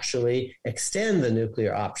should actually extend the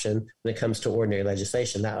nuclear option when it comes to ordinary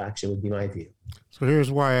legislation. That actually would be my view. So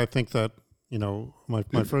here's why I think that, my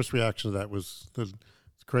first reaction to that was that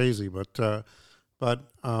it's crazy, but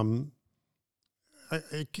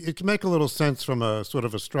it can make a little sense from a sort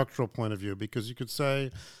of a structural point of view, because you could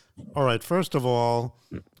say, all right, first of all,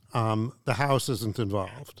 the House isn't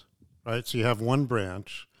involved, right? So you have one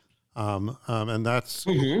branch, and that's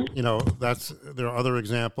there are other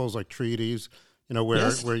examples like treaties,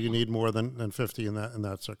 where you need more than 50 in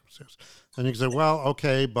that circumstance. And you can say, well,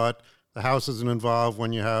 okay, but the House isn't involved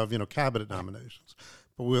when you have, cabinet nominations.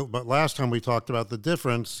 But last time we talked about the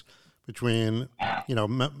difference between,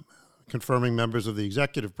 confirming members of the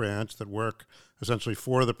executive branch that work essentially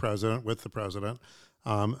for the president, with the president,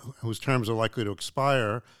 whose terms are likely to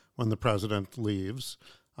expire when the president leaves,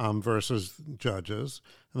 versus judges.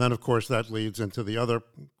 And then, of course, that leads into the other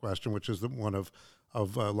question, which is the one of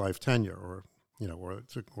life tenure,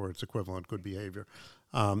 or its equivalent, good behavior.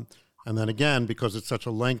 And then again, because it's such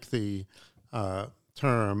a lengthy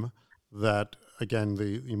term, that again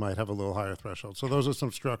you might have a little higher threshold. So those are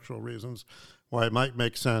some structural reasons why it might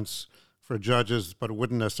make sense for judges, but it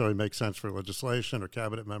wouldn't necessarily make sense for legislation or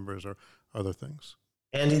cabinet members or other things.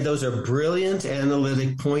 Andy, those are brilliant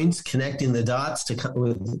analytic points, connecting the dots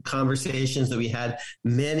with conversations that we had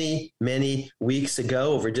many, many weeks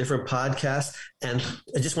ago over different podcasts. And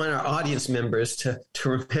I just want our audience members to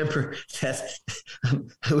remember that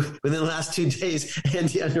within the last 2 days,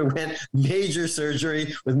 Andy underwent major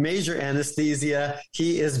surgery with major anesthesia.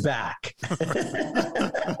 He is back.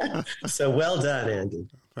 So well done, Andy.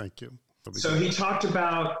 Thank you. So he talked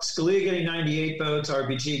about Scalia getting 98 votes,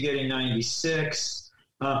 RBG getting 96.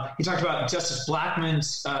 He talked about Justice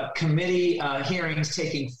Blackmun's committee hearings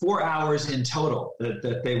taking 4 hours in total,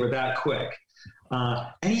 that they were that quick.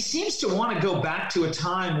 And he seems to want to go back to a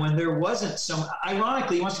time when there wasn't some,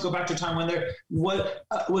 ironically, he wants to go back to a time when there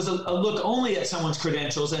was a look only at someone's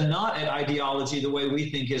credentials and not at ideology the way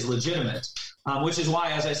we think is legitimate, which is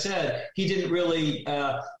why, as I said, he didn't really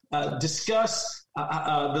discuss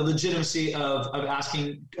the legitimacy of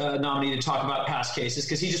asking a nominee to talk about past cases,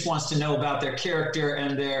 because he just wants to know about their character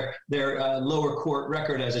and their lower court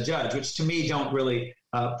record as a judge, which to me don't really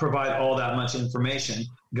provide all that much information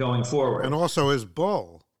going forward. And also his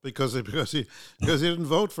bull, because he didn't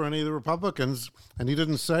vote for any of the Republicans, and he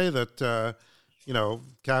didn't say that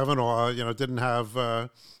Kavanaugh didn't have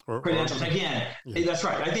credentials. Again, that's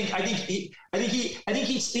right. I think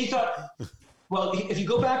he thought. Well, if you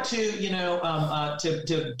go back to the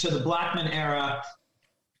Blackmun era,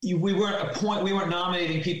 we weren't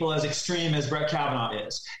nominating people as extreme as Brett Kavanaugh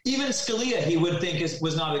is. Even Scalia, he would think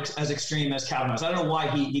was not as extreme as Kavanaugh is. I don't know why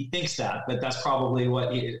he thinks that, but that's probably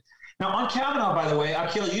what he did. Now on Kavanaugh, by the way,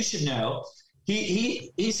 Akhil, you should know,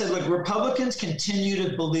 he said, look, Republicans continue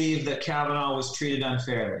to believe that Kavanaugh was treated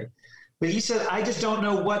unfairly. But he said, I just don't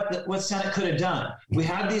know what Senate could have done. We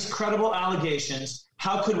had these credible allegations.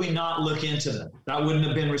 How could we not look into them? That wouldn't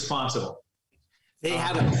have been responsible. They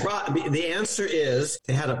had the answer is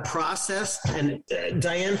they had a process, and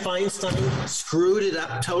Dianne Feinstein screwed it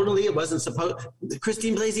up totally. It wasn't supposed.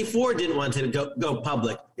 Christine Blasey Ford didn't want to go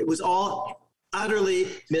public. It was all utterly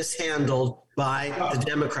mishandled by the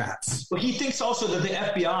Democrats. Well, he thinks also that the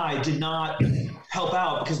FBI did not help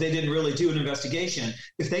out because they didn't really do an investigation.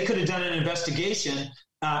 If they could have done an investigation,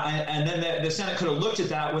 and then the Senate could have looked at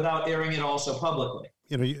that without airing it also publicly.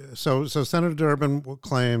 So Senator Durbin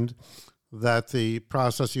claimed that the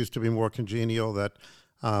process used to be more congenial. That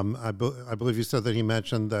I believe you said that he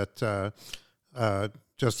mentioned that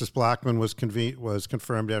Justice Blackmun was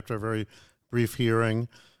confirmed after a very brief hearing.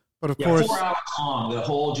 But of course, 4 hours long, the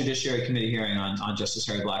whole Judiciary Committee hearing on Justice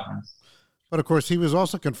Harry Blackmun. But of course, he was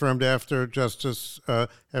also confirmed after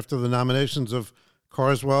after the nominations of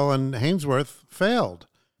Carswell and Hainsworth failed.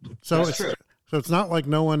 So That's true. So it's not like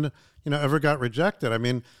no one ever got rejected. I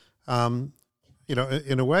mean,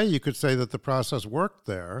 in a way, you could say that the process worked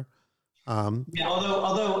there.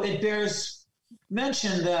 Although it bears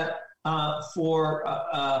mention that for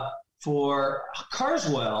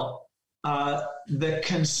Carswell, the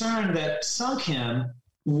concern that sunk him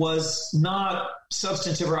was not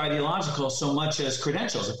substantive or ideological so much as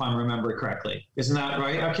credentials, if I'm remembering correctly. Isn't that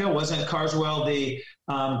right, Akhil? Wasn't Carswell the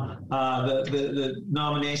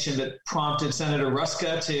nomination that prompted Senator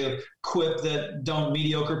Ruska to quip that don't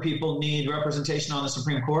mediocre people need representation on the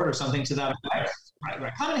Supreme Court or something to that effect?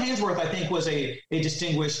 Right. Clement Hainsworth, I think, was a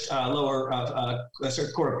distinguished lower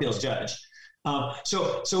court of appeals judge.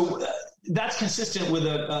 So that's consistent with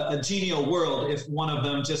a genial world if one of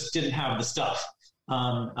them just didn't have the stuff.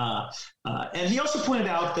 And he also pointed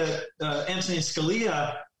out that Antonin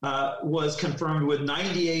Scalia was confirmed with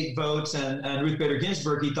 98 votes, and Ruth Bader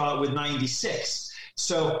Ginsburg he thought with 96.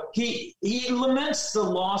 So he laments the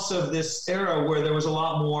loss of this era where there was a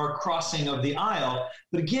lot more crossing of the aisle.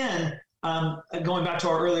 But again, going back to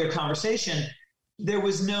our earlier conversation, there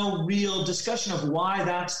was no real discussion of why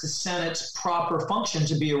that's the Senate's proper function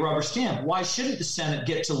to be a rubber stamp. Why shouldn't the Senate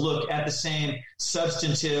get to look at the same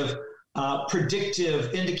substantive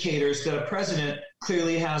predictive indicators that a president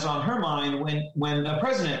clearly has on her mind when a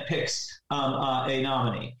president picks a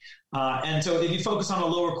nominee. And so if you focus on a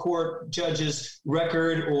lower court judge's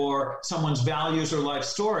record or someone's values or life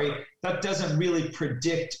story, that doesn't really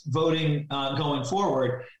predict voting going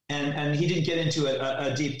forward. And he didn't get into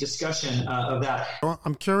a deep discussion of that. Well,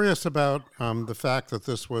 I'm curious about the fact that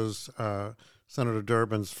this was Senator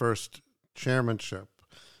Durbin's first chairmanship.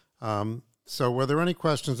 So were there any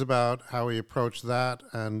questions about how he approached that?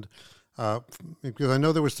 And because I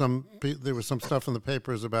know there was some stuff in the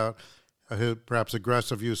papers about perhaps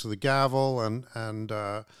aggressive use of the gavel and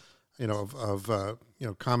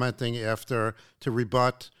commenting after to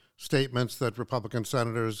rebut statements that Republican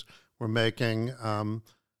senators were making,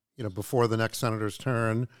 before the next senator's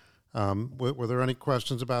turn. Were there any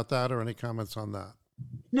questions about that or any comments on that?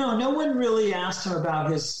 No one really asked him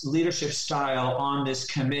about his leadership style on this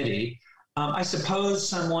committee. I suppose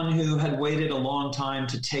someone who had waited a long time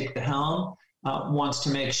to take the helm wants to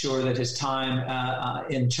make sure that his time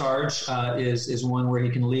in charge is one where he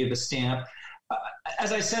can leave a stamp.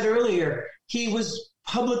 As I said earlier, he was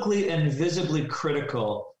publicly and visibly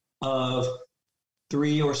critical of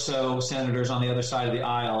 3 or so senators on the other side of the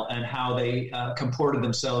aisle and how they comported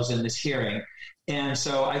themselves in this hearing. And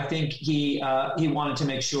so I think he wanted to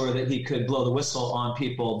make sure that he could blow the whistle on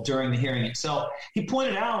people during the hearing itself. He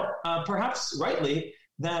pointed out, perhaps rightly,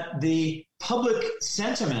 that the public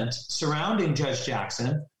sentiment surrounding Judge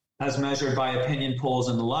Jackson, as measured by opinion polls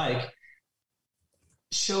and the like,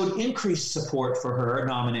 showed increased support for her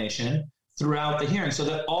nomination throughout the hearing, so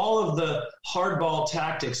that all of the hardball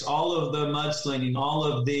tactics, all of the mudslinging, all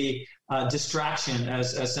of the distraction,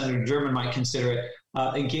 as Senator Durbin might consider it,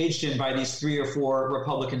 engaged in by these 3 or 4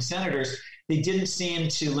 Republican senators, they didn't seem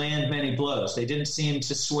to land many blows. They didn't seem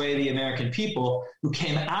to sway the American people who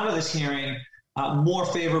came out of this hearing more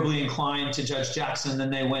favorably inclined to Judge Jackson than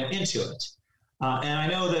they went into it. And I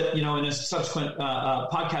know that, in a subsequent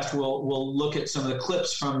podcast, we'll look at some of the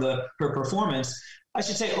clips from her performance. I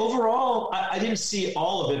should say, overall, I didn't see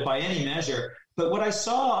all of it by any measure, but what I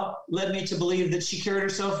saw led me to believe that she carried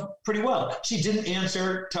herself pretty well. She didn't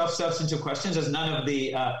answer tough, substantive questions, as none of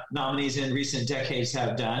the nominees in recent decades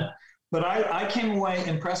have done. But I came away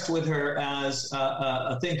impressed with her as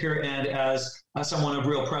a thinker and as someone of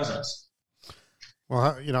real presence.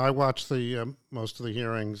 Well, I watched the most of the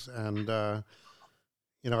hearings, and I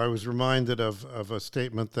was reminded of a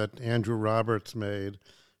statement that Andrew Roberts made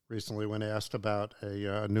recently when asked about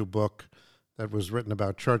a new book that was written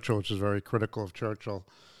about Churchill, which is very critical of Churchill.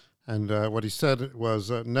 And what he said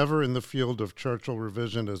was, never in the field of Churchill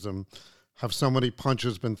revisionism have so many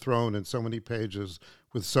punches been thrown in so many pages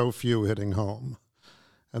with so few hitting home.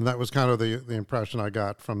 And that was kind of the impression I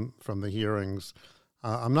got from the hearings.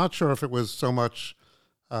 I'm not sure if it was so much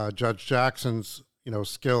Judge Jackson's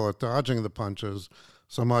skill at dodging the punches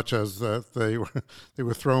so much as that they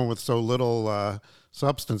were thrown with so little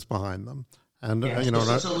substance behind them. And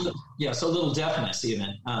so little deafness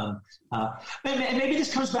even. And maybe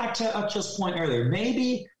this comes back to Akhil's point earlier.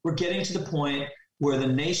 Maybe we're getting to the point where the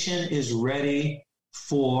nation is ready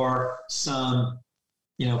for some,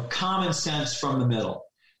 common sense from the middle.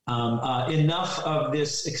 Enough of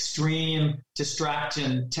this extreme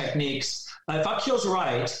distraction techniques. If Akhil's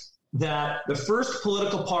right that the first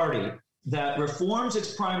political party that reforms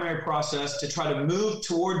its primary process to try to move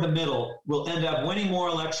toward the middle will end up winning more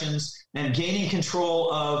elections and gaining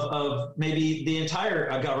control of maybe the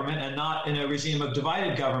entire government and not in a regime of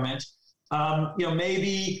divided government,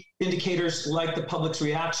 maybe indicators like the public's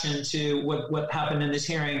reaction to what happened in this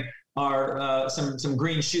hearing are some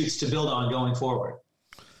green shoots to build on going forward.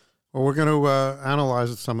 Well, we're going to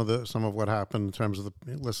analyze some of what happened in terms of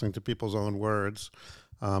listening to people's own words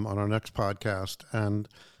on our next podcast. And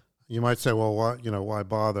you might say, well, why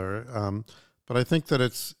bother? But I think that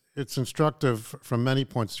it's instructive from many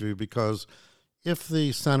points of view, because if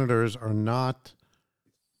the senators are not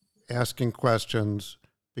asking questions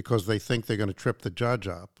because they think they're going to trip the judge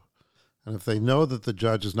up, and if they know that the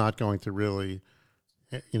judge is not going to really,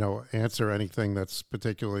 answer anything that's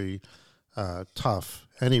particularly tough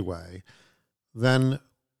anyway, then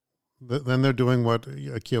they're doing what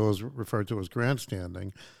Akhil has referred to as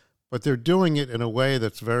grandstanding, but they're doing it in a way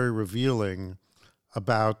that's very revealing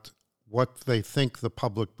about what they think the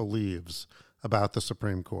public believes about the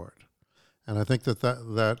Supreme Court. And I think that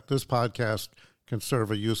this podcast can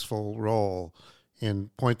serve a useful role in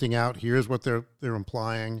pointing out, here's what they're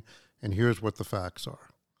implying, and here's what the facts are.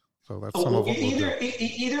 So that's some of what we'll do.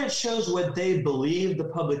 Either it shows what they believe the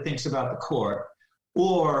public thinks about the court,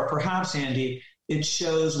 or perhaps, Andy, it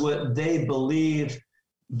shows what they believe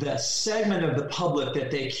the segment of the public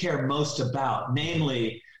that they care most about,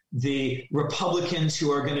 namely the Republicans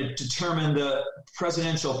who are going to determine the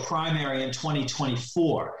presidential primary in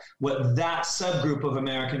 2024, what that subgroup of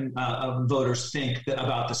American voters think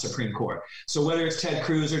about the Supreme Court. So whether it's Ted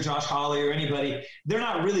Cruz or Josh Hawley or anybody, they're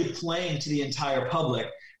not really playing to the entire public.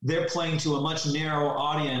 They're playing to a much narrower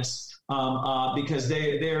audience because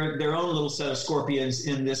they're their own little set of scorpions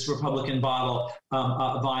in this Republican bottle,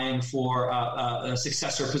 vying for a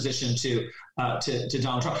successor position to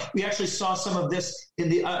Donald Trump. We actually saw some of this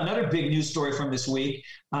in another big news story from this week.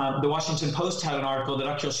 The Washington Post had an article that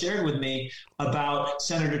Akhil shared with me about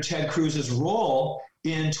Senator Ted Cruz's role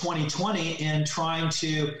in 2020 in trying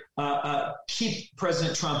to keep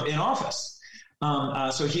President Trump in office.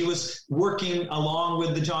 So he was working along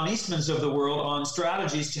with the John Eastmans of the world on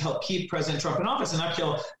strategies to help keep President Trump in office. And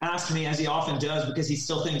Akhil asked me, as he often does, because he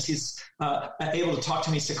still thinks he's able to talk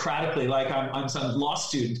to me Socratically, like I'm some law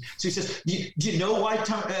student. So he says, do you know why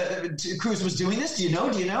Cruz was doing this? Do you know?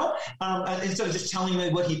 Instead of just telling me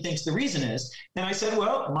what he thinks the reason is. And I said,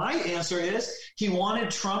 well, my answer is he wanted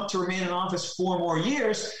Trump to remain in office 4 more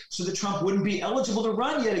years so that Trump wouldn't be eligible to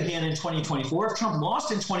run yet again in 2024. If Trump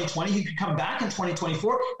lost in 2020, he could come back in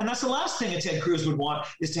 2024. And that's the last thing that Ted Cruz would want,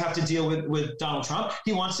 is to have to deal with Donald Trump.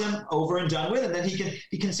 He wants him over and done with, and then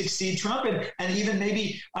he can succeed Trump and even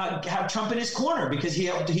maybe have Trump in his corner, because he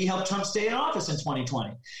helped Trump stay in office in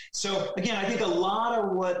 2020. So again, I think a lot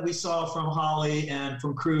of what we saw from Hawley and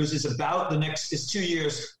from Cruz is about the next 2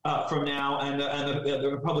 years from now, and the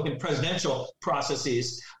Republican presidential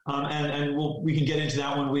processes. And we can get into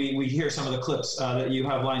that when we hear some of the clips that you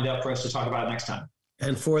have lined up for us to talk about next time.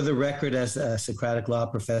 And for the record, as a Socratic law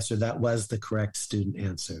professor, that was the correct student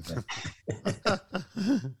answer.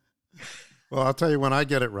 Well, I'll tell you, when I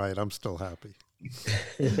get it right, I'm still happy.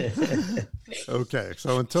 Okay,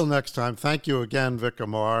 so until next time, thank you again, Vic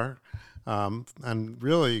Amar. And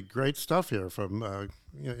really great stuff here from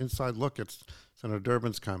inside look at Senator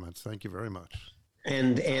Durbin's comments. Thank you very much.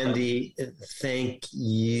 And Andy, thank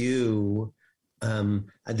you.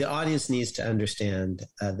 The audience needs to understand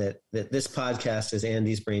that this podcast is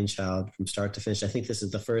Andy's brainchild from start to finish. I think this is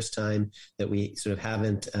the first time that we sort of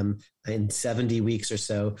haven't, in 70 weeks or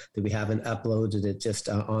so, that we haven't uploaded it just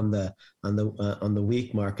on the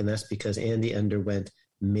week mark, and that's because Andy underwent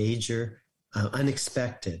major,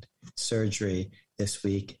 unexpected surgery this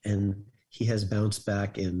week, and he has bounced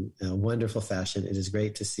back in a wonderful fashion. It is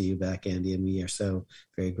great to see you back, Andy, and we are so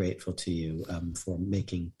very grateful to you for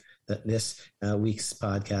making this week's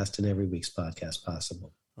podcast and every week's podcast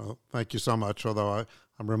possible. Well, thank you so much. Although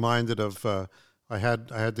I'm reminded of I had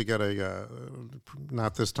to get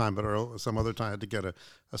not this time, but some other time I had to get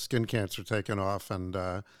a skin cancer taken off, and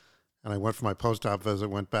I went for my post-op visit,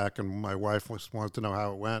 went back, and my wife wanted to know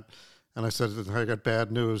how it went. And I said, I got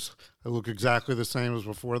bad news. I look exactly the same as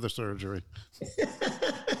before the surgery.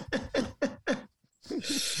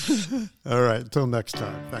 All right. Until next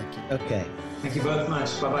time. Thank you. Okay. Thank you both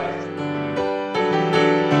much.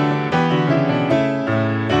 Bye-bye.